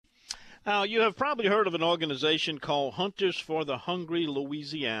Now, you have probably heard of an organization called Hunters for the Hungry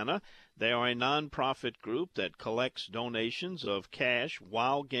Louisiana. They are a nonprofit group that collects donations of cash,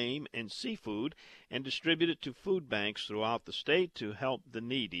 wild game, and seafood and distribute it to food banks throughout the state to help the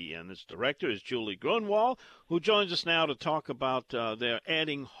needy. And its director is Julie Grunwald, who joins us now to talk about their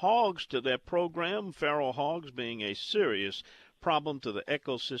adding hogs to their program, feral hogs being a serious problem to the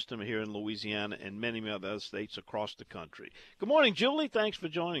ecosystem here in Louisiana and many other states across the country. Good morning, Julie. Thanks for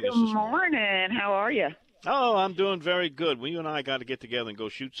joining us Good this morning. morning. How are you? Oh, I'm doing very good. Well, you and I got to get together and go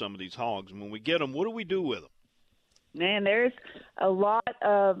shoot some of these hogs. And when we get them, what do we do with them? Man, there's a lot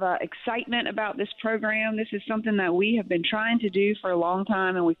of excitement about this program. This is something that we have been trying to do for a long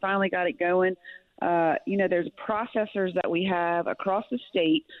time, and we finally got it going. There's processors that we have across the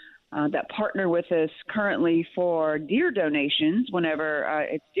state that partner with us currently for deer donations whenever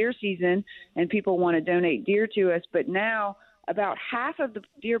it's deer season and people want to donate deer to us. But now about half of the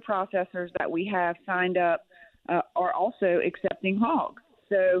deer processors that we have signed up are also accepting hogs.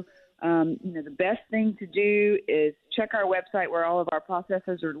 So, the best thing to do is check our website where all of our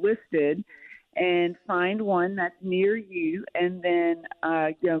processors are listed and find one that's near you, and then,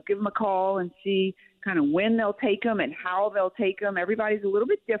 give them a call and see kind of when they'll take them and how they'll take them. Everybody's a little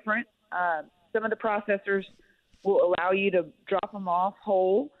bit different. Some of the processors will allow you to drop them off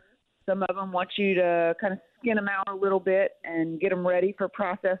whole. Some of them want you to kind of skin them out a little bit and get them ready for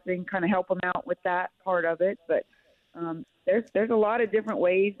processing, kind of help them out with that part of it. But there's a lot of different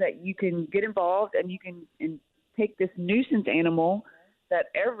ways that you can get involved, and you can take this nuisance animal that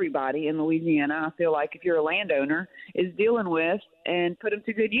everybody in Louisiana, I feel like if you're a landowner, is dealing with, and put them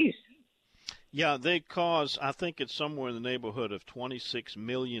to good use. Yeah, they cause, I think it's somewhere in the neighborhood of $26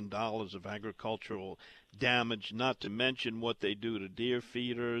 million of agricultural damage, not to mention what they do to deer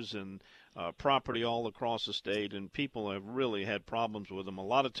feeders and property all across the state, and people have really had problems with them. A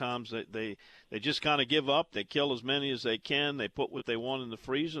lot of times they just kind of give up. They kill as many as they can. They put what they want in the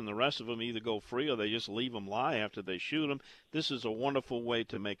freezer, and the rest of them either go free or they just leave them lie after they shoot them. This is a wonderful way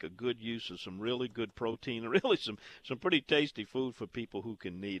to make a good use of some really good protein and really some pretty tasty food for people who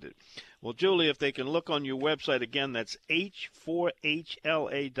can need it. Well, Julie, if they can look on your website again, that's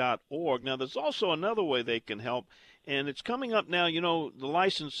h4hla.org. Now, there's also another way they can help, and it's coming up now. The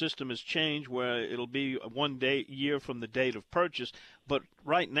license system has changed where it'll be year from the date of purchase. But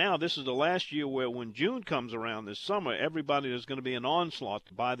right now, this is the last year where when June comes around this summer, there's going to be an onslaught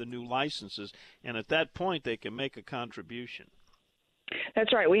to buy the new licenses. And at that point, they can make a contribution.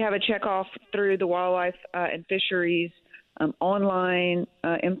 That's right. We have a checkoff through the Wildlife and Fisheries online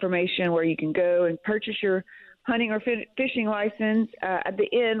information where you can go and purchase your hunting or fishing license. At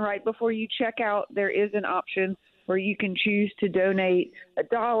the end, right before you check out, there is an option where you can choose to donate $1,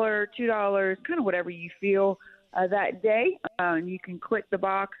 $2, kind of whatever you feel that day. And you can click the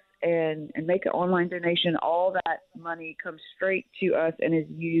box and make an online donation. All that money comes straight to us and is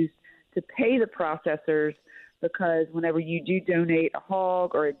used to pay the processors, because whenever you do donate a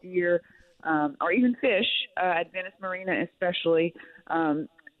hog or a deer or even fish at Venice Marina especially,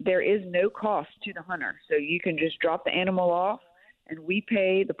 there is no cost to the hunter. So you can just drop the animal off, and we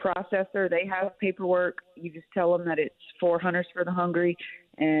pay the processor. They have paperwork. You just tell them that it's for Hunters for the Hungry,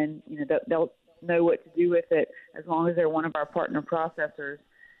 and they'll know what to do with it as long as they're one of our partner processors.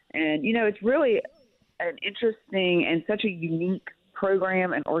 And it's really an interesting and such a unique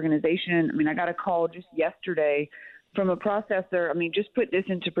program and organization. I mean, I got a call just yesterday from a processor. I mean, just put this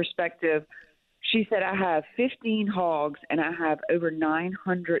into perspective. She said, I have 15 hogs and I have over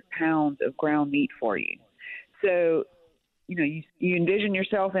 900 pounds of ground meat for you. So, you envision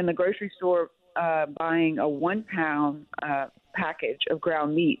yourself in the grocery store buying a 1 pound package of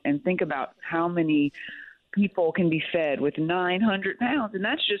ground meat, and think about how many people can be fed with 900 pounds. And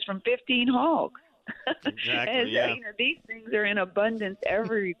that's just from 15 hogs. Exactly, and, yeah. These things are in abundance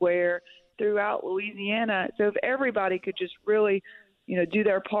everywhere throughout Louisiana. So if everybody could just really, do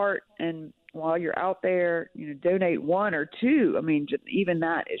their part, and while you're out there, donate 1 or 2, I mean, even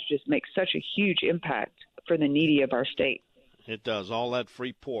that makes such a huge impact for the needy of our state. It does. All that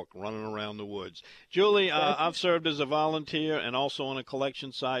free pork running around the woods. Julie, I've served as a volunteer and also on a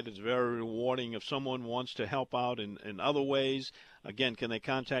collection site. It's very rewarding. If someone wants to help out in other ways, again, can they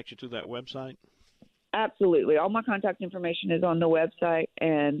contact you through that website? Absolutely. All my contact information is on the website,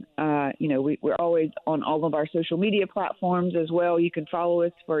 and we're always on all of our social media platforms as well. You can follow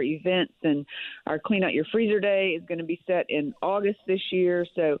us for events, and our Clean Out Your Freezer Day is going to be set in August this year,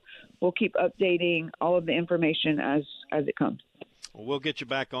 so we'll keep updating all of the information as it comes. Well, we'll get you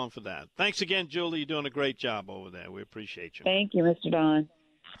back on for that. Thanks again, Julie. You're doing a great job over there. We appreciate you. Thank you, Mr. Don.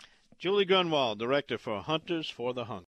 Julie Grunwald, Director for Hunters for the Hungry.